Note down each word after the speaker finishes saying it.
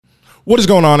What is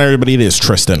going on, everybody? It is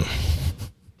Tristan.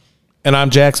 And I'm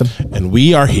Jackson. And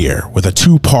we are here with a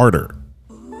two-parter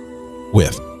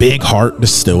with Big Hart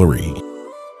Distillery.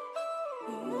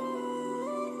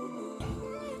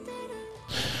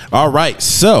 All right,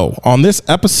 so on this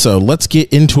episode, let's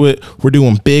get into it. We're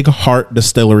doing Big Hart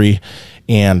Distillery.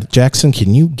 And Jackson,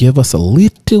 can you give us a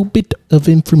little bit of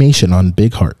information on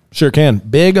Big Hart? Sure can.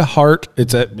 Big Hart,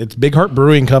 it's Big Hart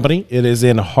Brewing Company. It is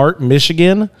in Hart,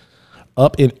 Michigan,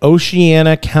 up in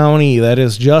Oceana County. That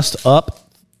is just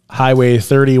up Highway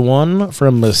 31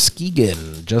 from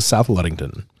Muskegon, just south of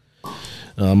Ludington.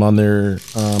 On their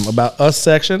About Us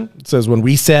section, it says, when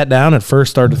we sat down and first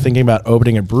started thinking about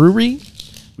opening a brewery,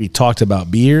 we talked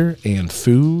about beer and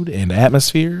food and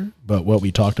atmosphere, but what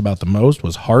we talked about the most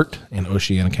was Hart and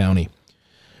Oceana County.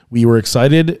 We were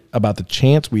excited about the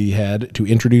chance we had to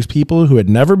introduce people who had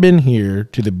never been here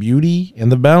to the beauty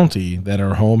and the bounty that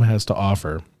our home has to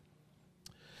offer.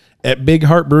 At Big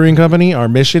Hart Brewing Company, our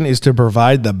mission is to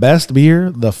provide the best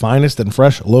beer, the finest and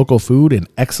fresh local food, and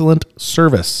excellent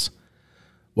service.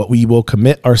 What we will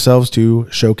commit ourselves to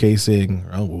showcasing,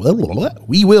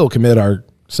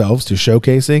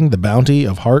 the bounty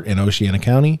of Hart and Oceana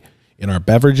County in our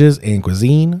beverages and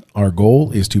cuisine. Our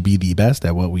goal is to be the best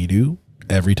at what we do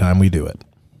every time we do it.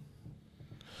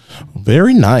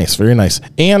 Very nice, very nice.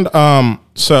 And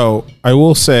so I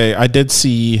will say I did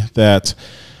see that.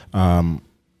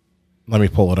 Let me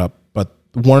pull it up. But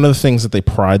one of the things that they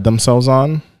pride themselves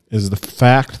on is the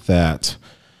fact that,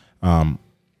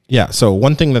 so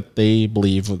one thing that they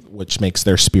believe, which makes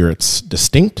their spirits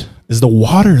distinct, is the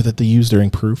water that they use during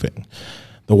proofing.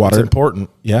 The water, that's important.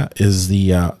 Yeah, is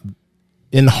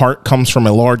in Hart comes from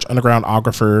a large underground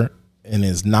aquifer and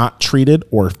is not treated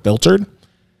or filtered.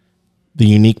 The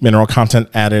unique mineral content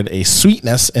added a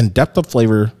sweetness and depth of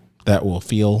flavor that we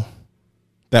feel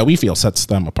sets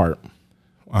them apart.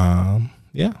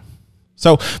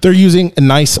 So they're using a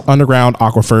nice underground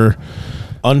aquifer,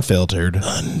 unfiltered,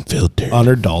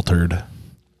 unadulterated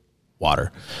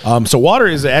water. So water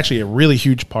is actually a really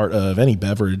huge part of any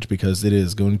beverage because it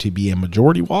is going to be a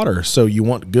majority water. So you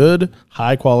want good,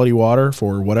 high quality water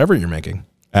for whatever you're making.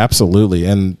 Absolutely.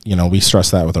 And, we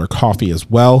stress that with our coffee as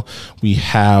well. We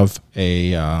have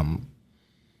a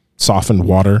softened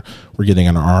water. We're getting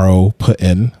an RO put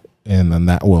in, and then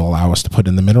that will allow us to put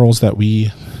in the minerals that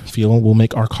we feel will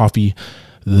make our coffee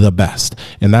the best.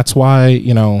 And that's why,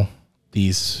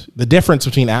 the difference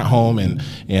between at home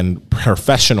and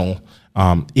professional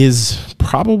is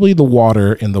probably the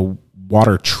water and the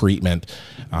water treatment.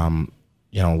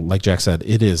 Like Jack said,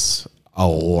 it is a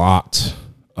lot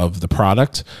of the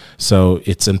product. So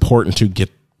it's important to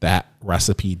get that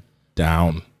recipe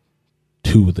down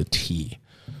to the T.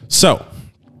 So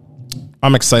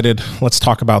I'm excited. Let's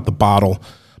talk about the bottle.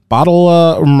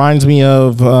 Bottle reminds me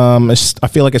of, I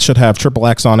feel like it should have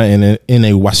XXX on it in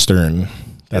a Western.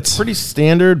 That's pretty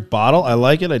standard bottle. I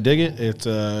like it. I dig it. It's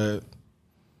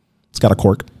got a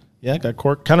cork. Yeah, got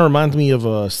cork. Kind of reminds me of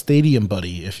a Stadium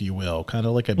Buddy, if you will. Kind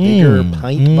of like a bigger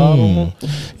pint bottle.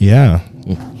 Yeah.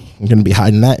 You're going to be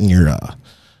hiding that in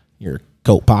your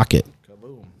coat pocket.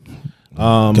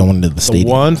 Going to the stadium.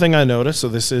 The one thing I noticed, so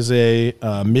this is a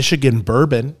Michigan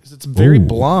bourbon. It's very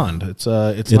blonde. It's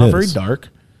not very dark.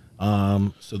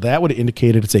 So that would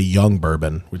indicate it's a young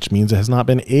bourbon, which means it has not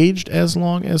been aged as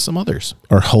long as some others.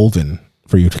 Or Holven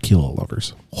for you tequila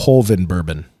lovers. Holven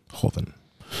bourbon. Holven.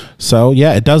 So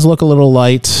yeah, it does look a little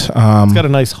light. It's got a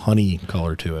nice honey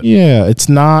color to it. Yeah, it's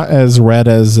not as red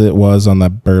as it was on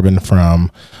that bourbon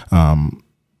from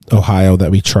Ohio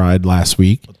that we tried last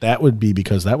week. But that would be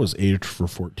because that was aged for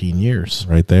 14 years.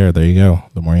 Right there. There you go.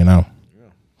 The more you know.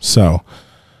 Yeah. So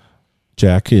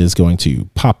Jack is going to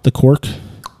pop the cork,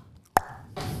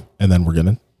 and then we're going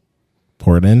to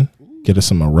pour it in, get us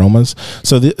some aromas.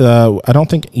 So I don't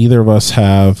think either of us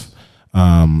have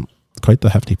quite the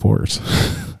hefty pours.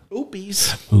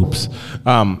 Oops.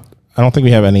 I don't think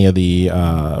we have any of the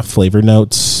flavor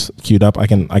notes queued up. I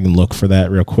can look for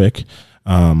that real quick.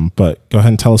 But go ahead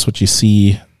and tell us what you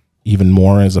see even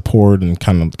more as a poured and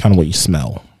kind of what you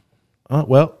smell.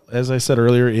 Well, as I said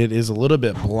earlier, it is a little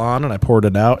bit blonde, and I poured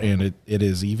it out, and it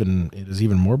is even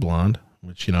more blonde.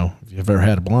 Which, if you've ever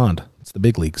had a blonde, it's the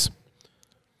big leagues.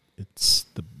 It's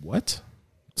the what?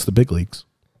 It's the big leagues.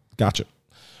 Gotcha.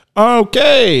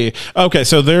 Okay.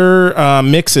 So their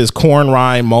mix is corn,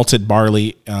 rye, malted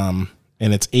barley, and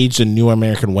it's aged in New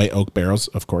American white oak barrels,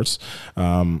 of course.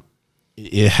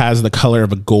 It has the color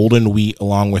of a golden wheat,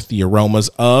 along with the aromas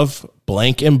of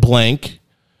blank and blank.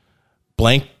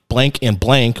 Blank and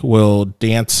blank will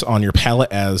dance on your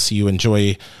palate as you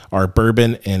enjoy our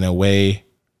bourbon in a way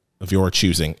of your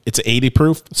choosing. It's 80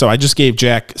 proof, so I just gave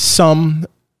Jack some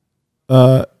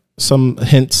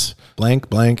hints.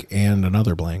 Blank, and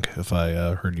another blank, if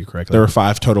I heard you correctly. There were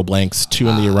 5 total blanks, 2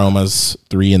 in the aromas,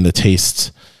 3 in the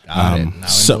tastes. Got it. Now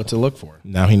I know what to look for.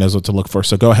 Now he knows what to look for.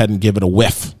 So go ahead and give it a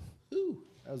whiff. Ooh,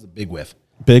 that was a big whiff.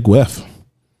 Big whiff.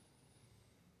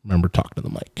 Remember, talk to the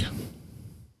mic.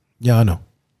 Yeah, I know.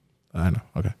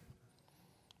 Okay.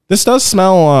 This does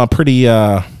smell pretty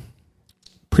chill.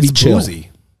 Boozy.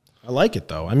 I like it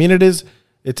though. I mean, it's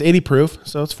 80 proof,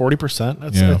 so it's 40%.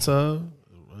 That's to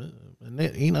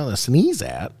sneeze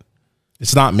at.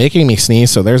 It's not making me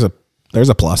sneeze, so there's a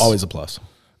plus. Always a plus.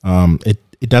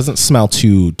 It doesn't smell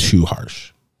too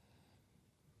harsh.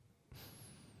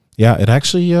 Yeah, it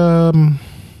actually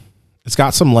it's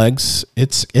got some legs.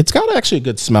 It's got actually a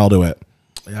good smell to it.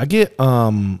 I get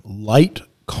light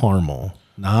caramel,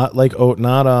 not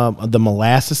the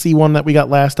molassesy one that we got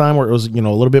last time where it was a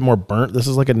little bit more burnt. This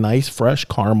is like a nice fresh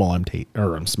caramel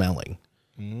I'm smelling.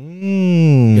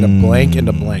 Get a blank and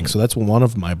a blank. So that's one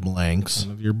of my blanks.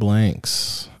 One of your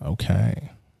blanks.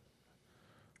 Okay.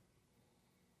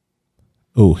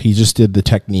 Oh, he just did the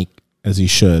technique as he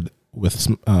should with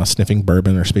sniffing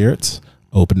bourbon or spirits.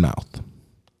 Open mouth.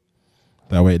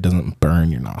 That way it doesn't burn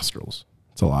your nostrils.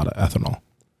 It's a lot of ethanol.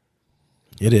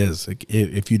 It is.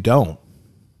 If you don't,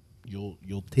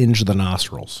 you'll tinge the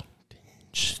nostrils.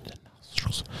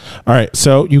 All right.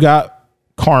 So you got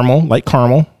caramel, light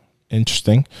caramel.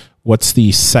 Interesting. What's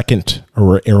the second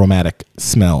aromatic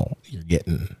smell you're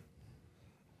getting?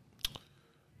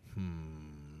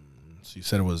 So you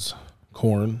said it was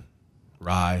corn,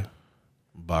 rye,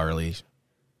 barley.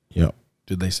 Yep.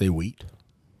 Did they say wheat?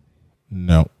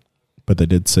 No, but they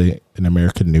did say an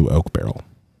American New Oak barrel.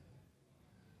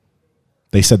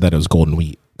 They said that it was golden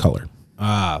wheat color.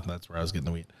 Ah, that's where I was getting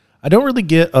the wheat. I don't really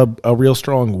get a real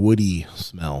strong woody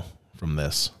smell from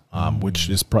this. Which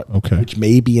is which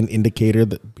may be an indicator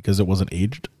that because it wasn't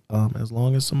aged as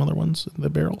long as some other ones in the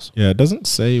barrels. Yeah, it doesn't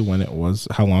say when it was,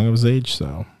 how long it was aged,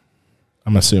 so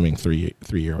I'm assuming 3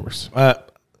 years.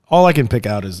 All I can pick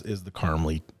out is the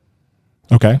caramely.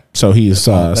 Okay, so he's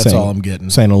that's all I'm getting.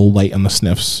 Saying a little light on the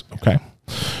sniffs. Okay,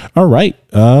 all right.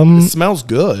 It smells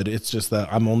good. It's just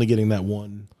that I'm only getting the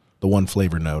one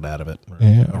flavor note out of it,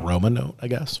 aroma note, I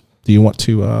guess. Do you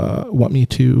want me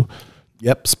to?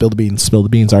 Yep, spill the beans. Spill the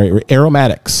beans. All right,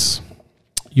 aromatics.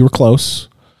 You were close.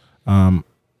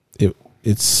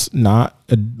 It's not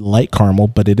a light caramel,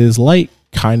 but it is light,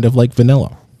 kind of like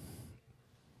vanilla.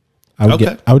 I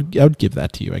would give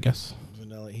that to you, I guess.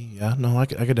 Vanilla-y, yeah. No, I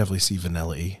could definitely see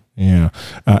vanilla-y. Yeah,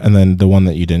 and then the one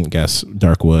that you didn't guess,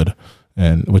 dark wood,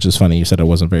 and which is funny. You said it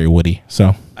wasn't very woody,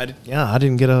 so I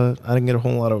didn't get a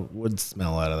whole lot of wood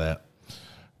smell out of that.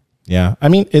 Yeah, I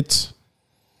mean it's.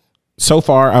 So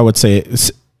far, I would say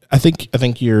I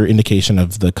think your indication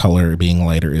of the color being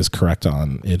lighter is correct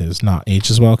on it is not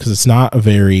aged as well because it's not a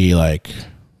very like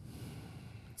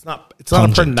it's not a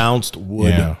pronounced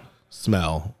wood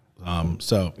smell.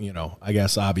 So I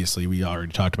guess obviously we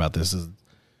already talked about this.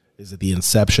 Is it the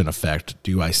inception effect?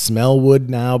 Do I smell wood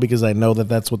now because I know that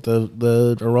that's what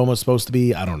the aroma is supposed to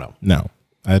be? I don't know. No,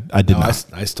 I did not.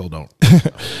 I still don't.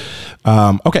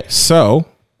 Okay, so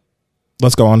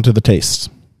let's go on to the tastes.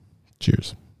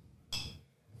 Cheers.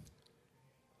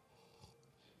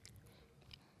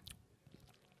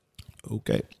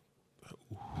 Okay.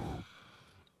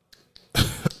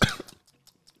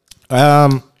 I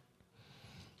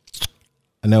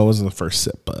know it wasn't the first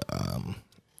sip, but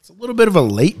it's a little bit of a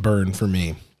late burn for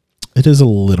me. It is a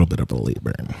little bit of a late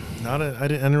burn. I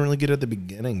didn't really get it at the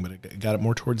beginning, but it got it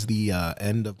more towards the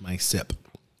end of my sip.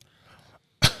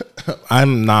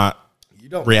 I'm not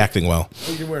reacting well.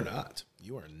 No, you are not.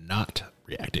 You are not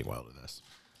reacting well to this.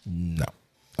 No,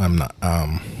 I'm not.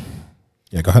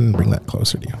 Yeah, go ahead and bring that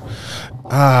closer to you.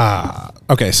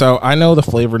 Okay, so I know the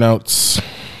flavor notes.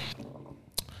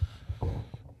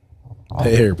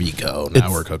 There we go.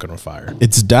 Now we're cooking with fire.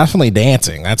 It's definitely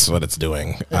dancing. That's what it's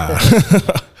doing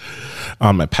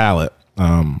on my palate.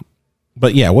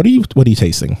 But yeah, what are you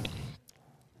tasting?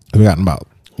 You've gotten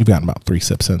about 3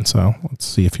 sips in, so let's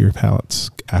see if your palate's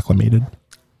acclimated.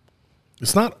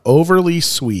 It's not overly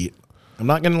sweet. I'm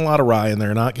not getting a lot of rye in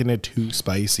there. Not getting it too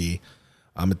spicy.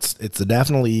 It's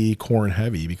definitely corn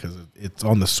heavy because it's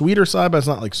on the sweeter side, but it's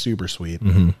not like super sweet.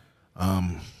 Mm-hmm.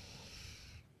 I'm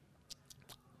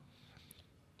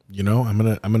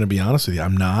gonna be honest with you.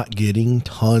 I'm not getting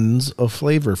tons of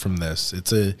flavor from this.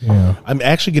 I'm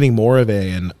actually getting more of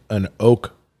an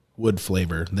oak wood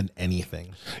flavor than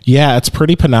anything. Yeah, it's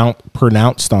pretty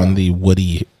pronounced on the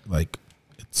woody. Like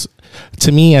it's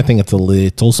to me, I think it's a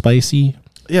little spicy.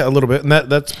 Yeah, a little bit, and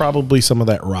that's probably some of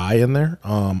that rye in there.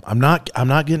 I'm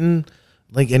not getting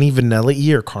like any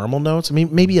vanilla-y or caramel notes. I mean,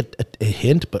 maybe a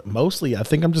hint, but mostly I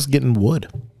think I'm just getting wood.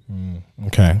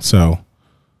 Okay, so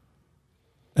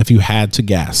if you had to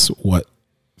guess, what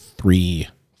 3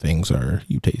 things are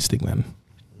you tasting then?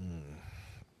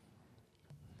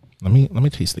 Let me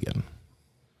taste again.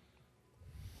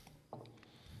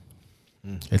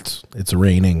 It's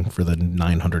raining for the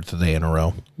 900th day in a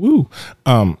row. Woo!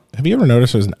 Have you ever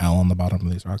noticed there's an L on the bottom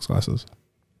of these rocks glasses?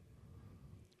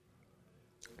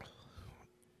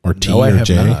 Or T No, I or have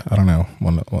J? not. I don't know.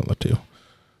 One of the two.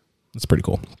 That's pretty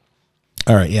cool.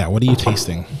 All right, yeah. What are you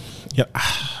tasting? Yeah,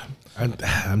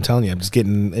 I'm telling you,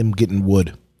 I'm getting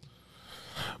wood.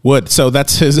 wood. So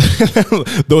that's his.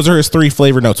 Those are his 3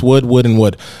 flavor notes: wood, wood, and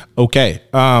wood. Okay.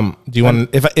 Do you want?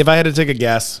 If I had to take a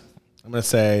guess, I'm gonna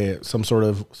say some sort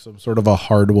of a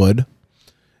hardwood.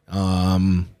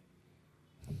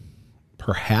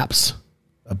 Perhaps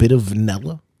a bit of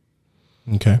vanilla,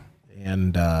 Okay.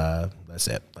 and that's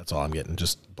it. That's all I'm getting.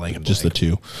 Just blank and Just the blank.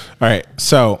 2. All right.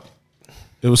 So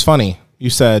it was funny. You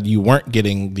said you weren't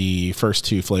getting the first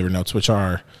 2 flavor notes, which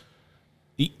are.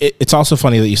 It's also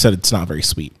funny that you said it's not very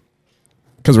sweet,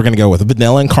 because we're going to go with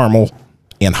vanilla and caramel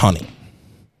and honey.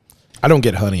 I don't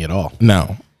get honey at all.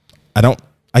 No, I don't.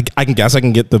 I can guess I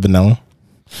can get the vanilla.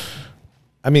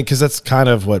 I mean, because that's kind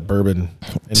of what bourbon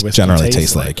and whiskey generally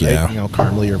tastes like, right? yeah. You know,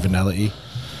 caramely or vanilla-y.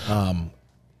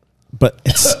 But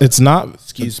it's not.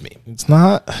 Excuse me. It's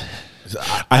not.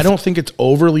 I don't think it's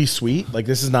overly sweet. Like,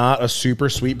 this is not a super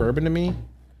sweet bourbon to me.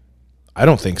 I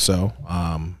don't think so.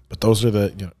 But those are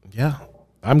the, yeah.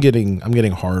 I'm getting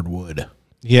hardwood.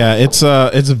 Yeah, it's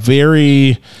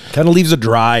very. Kind of leaves a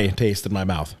dry taste in my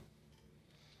mouth.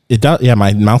 It does. Yeah,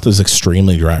 my mouth is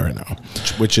extremely dry right now.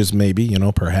 Which is maybe,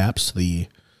 perhaps the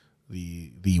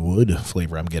wood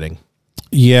flavor I'm getting.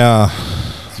 Yeah.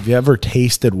 If you ever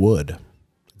tasted wood,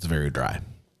 it's very dry.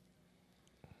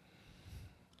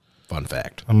 Fun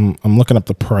fact. I'm looking up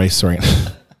the price right now.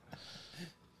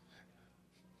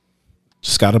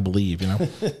 Just gotta believe, All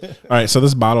right, so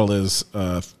this bottle is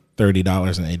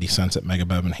 $30.80 at Mega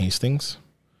Bev in Hastings.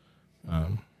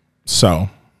 So,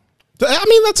 I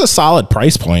mean, that's a solid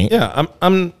price point. Yeah,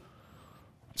 I'm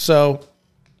so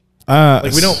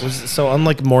like we don't. So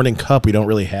unlike Morning Cup, we don't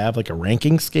really have like a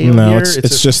ranking scale. No, here.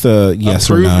 it's just a yes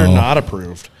or approved no. or not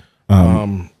approved.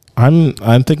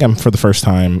 I think I'm for the first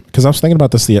time, because I was thinking about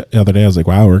this the other day. I was like,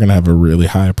 wow, we're gonna have a really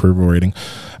high approval rating.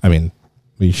 I mean,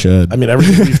 we should. I mean,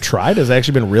 everything we've tried has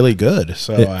actually been really good.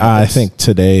 So I think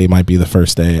today might be the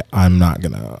first day I'm not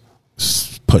gonna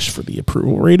push for the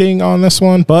approval rating on this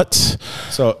one, but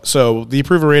so the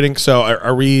approval rating. So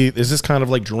are we? Is this kind of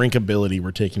like drinkability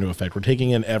we're taking into effect? We're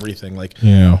taking in everything, like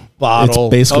bottle,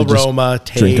 it's basically aroma,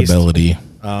 just taste,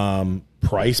 drinkability,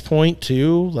 price point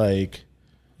too. Like,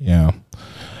 yeah.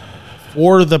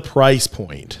 For the price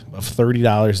point of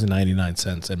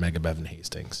 $30.99 at Mega Bev in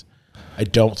Hastings, I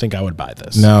don't think I would buy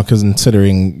this. No, because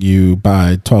considering you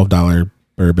buy $12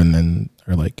 bourbon and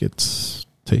it's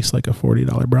tastes like a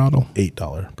 $40 bottle,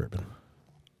 $8 bourbon.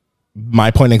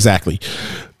 My point exactly.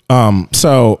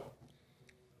 So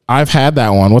I've had that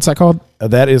one. What's that called?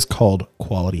 That is called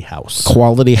Quality House.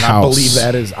 Quality House. I believe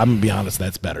that is. I'm gonna be honest.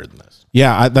 That's better than this.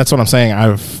 Yeah, that's what I'm saying.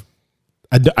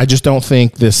 I just don't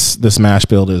think this mash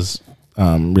bill is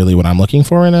really what I'm looking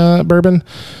for in a bourbon.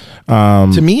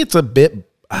 To me, it's a bit.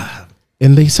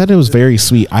 And they said it was very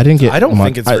sweet. I didn't get. I don't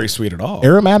think it's very sweet at all.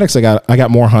 Aromatics, I got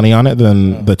more honey on it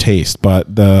than the taste, but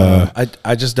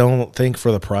I just don't think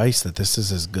for the price that this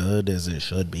is as good as it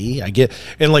should be. I get,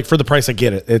 and like for the price, I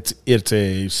get it. It's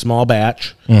a small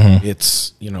batch. Mm-hmm.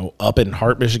 It's up in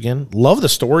Hart, Michigan. Love the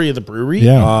story of the brewery.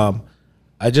 Yeah.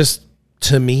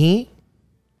 To me,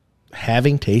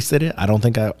 having tasted it, I don't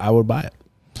think I would buy it.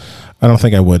 I don't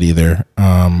think I would either.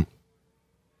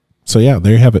 So yeah,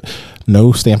 there you have it.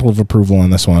 No stamp of approval on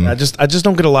this one. I just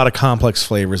don't get a lot of complex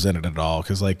flavors in it at all.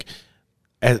 Because like,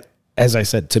 as I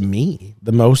said, to me,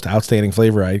 the most outstanding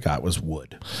flavor I got was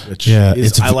wood. Which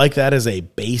I like that as a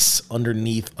base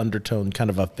undertone kind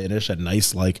of a finish, a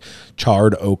nice like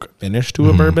charred oak finish to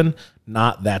a bourbon.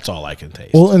 Not that's all I can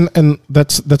taste. Well, and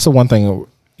that's the one thing.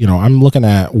 I'm looking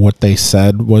at what they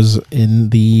said was in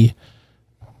the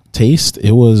taste.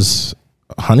 It was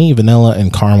honey, vanilla,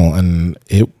 and caramel, and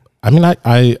it. I mean,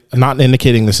 I'm not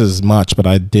indicating this is much, but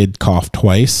I did cough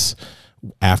twice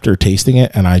after tasting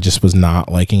it, and I just was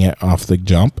not liking it off the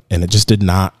jump, and it just did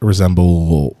not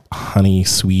resemble honey,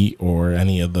 sweet, or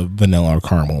any of the vanilla or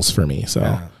caramels for me. So,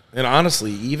 yeah. And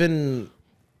honestly, even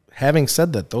having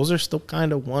said that, those are still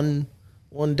kind of one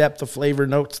depth of flavor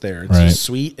notes there. It's just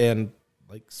sweet and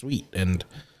like sweet, and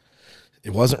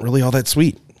it wasn't really all that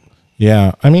sweet.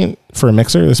 Yeah, I mean, for a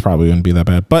mixer, this probably wouldn't be that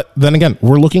bad. But then again,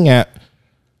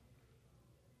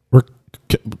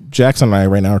 Jackson and I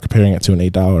right now are comparing it to an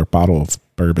 $8 bottle of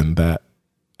bourbon that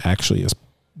actually is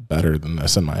better than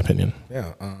this, in my opinion.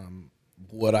 Yeah. I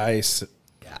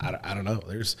don't know.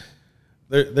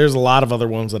 There's a lot of other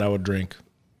ones that I would drink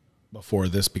before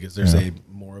this because there's a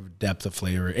more of depth of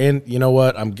flavor. And you know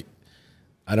what?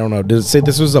 I don't know. Did it say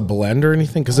this was a blend or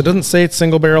anything? Because it doesn't say it's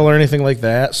single barrel or anything like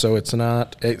that. So it's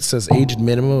not. It says aged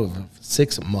minimum of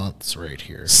 6 months right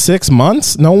here. 6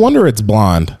 months? No wonder it's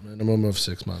blonde. Minimum of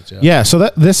 6 months. Yeah. Yeah. So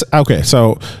okay.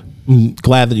 So I'm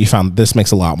glad that you found this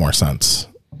makes a lot more sense.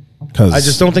 Because I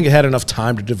just don't think it had enough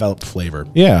time to develop flavor.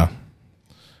 Yeah.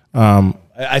 I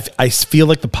feel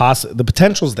like the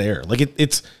potential's there. Like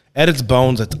it's at its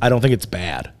bones. I don't think it's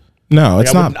bad. No,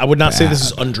 it's not. I would not say this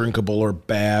is undrinkable or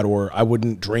bad, or I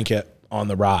wouldn't drink it on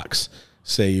the rocks,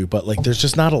 but like there's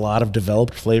just not a lot of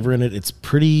developed flavor in it. It's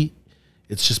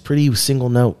just pretty single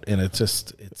note, and it's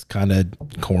kind of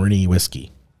corny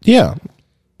whiskey. Yeah.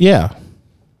 Yeah.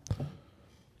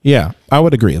 Yeah. I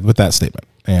would agree with that statement.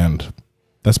 And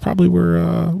that's probably where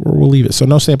we'll leave it. So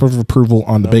no stamp of approval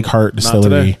on the Big Hart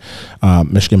Distillery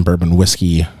Michigan bourbon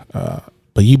whiskey.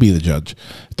 But you be the judge.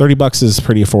 $30 is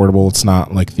pretty affordable. It's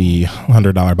not like the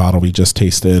 $100 bottle we just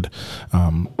tasted.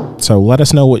 So let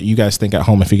us know what you guys think at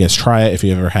home if you guys try it, if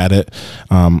you ever had it.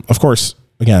 Of course,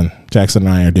 again, Jackson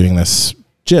and I are doing this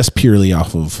just purely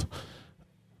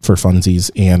for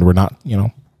funsies, and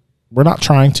we're not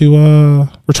trying to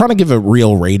we're trying to give a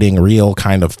real rating, real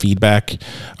kind of feedback.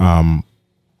 Yeah,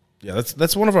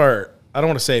 that's one of our, I don't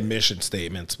want to say mission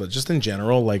statements, but just in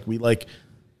general,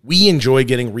 we enjoy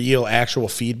getting real, actual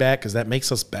feedback because that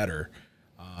makes us better.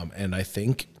 And I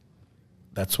think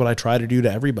that's what I try to do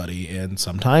to everybody. And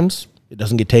sometimes it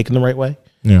doesn't get taken the right way.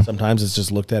 Yeah. Sometimes it's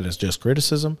just looked at as just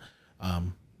criticism. I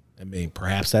mean,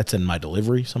 perhaps that's in my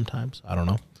delivery sometimes. I don't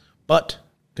know. But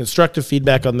constructive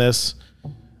feedback on this.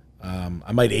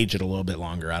 I might age it a little bit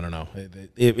longer. I don't know.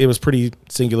 It was pretty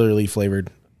singularly flavored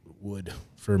wood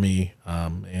for me.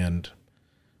 And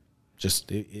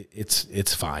just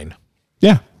it's fine.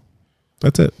 Yeah.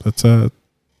 That's it. That's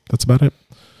about it.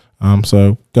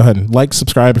 So go ahead and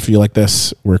subscribe if you like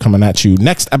this. We're coming at you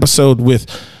next episode with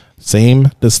same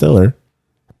distiller,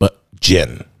 but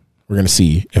gin. We're going to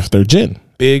see if they're gin.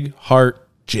 Big Hart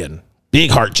Gin. Big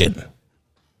Hart Gin.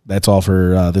 That's all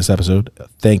for this episode.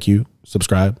 Thank you.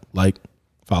 Subscribe,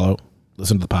 follow,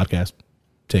 listen to the podcast.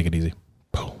 Take it easy.